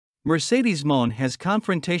Mercedes Mone has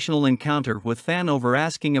confrontational encounter with fan over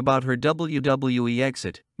asking about her WWE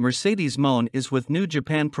exit. Mercedes Mone is with New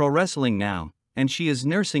Japan Pro Wrestling now, and she is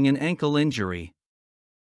nursing an ankle injury.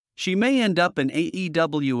 She may end up in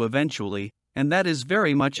AEW eventually, and that is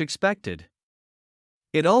very much expected.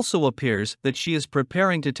 It also appears that she is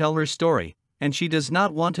preparing to tell her story, and she does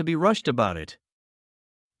not want to be rushed about it.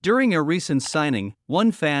 During a recent signing,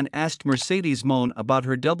 one fan asked Mercedes Mone about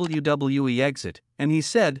her WWE exit, and he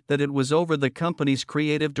said that it was over the company's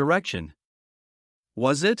creative direction.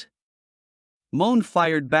 Was it? Mone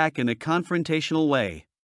fired back in a confrontational way.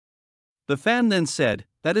 The fan then said,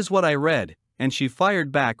 "That is what I read," and she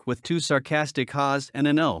fired back with two sarcastic ha's and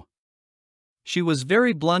a no. She was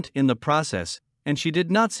very blunt in the process, and she did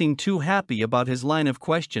not seem too happy about his line of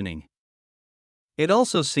questioning. It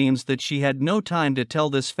also seems that she had no time to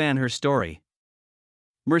tell this fan her story.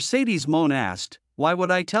 Mercedes Mone asked, "Why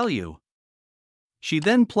would I tell you?" She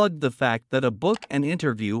then plugged the fact that a book and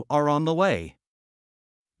interview are on the way.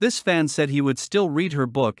 This fan said he would still read her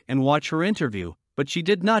book and watch her interview, but she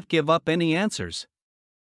did not give up any answers.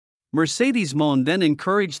 Mercedes Mone then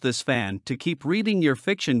encouraged this fan to keep reading your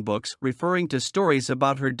fiction books, referring to stories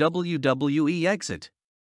about her WWE exit.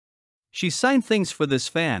 She signed things for this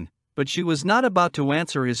fan, but she was not about to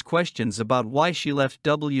answer his questions about why she left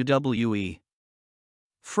WWE.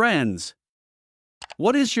 Friends,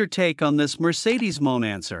 what is your take on this Mercedes Mone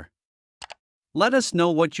answer? Let us know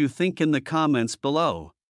what you think in the comments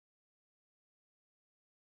below.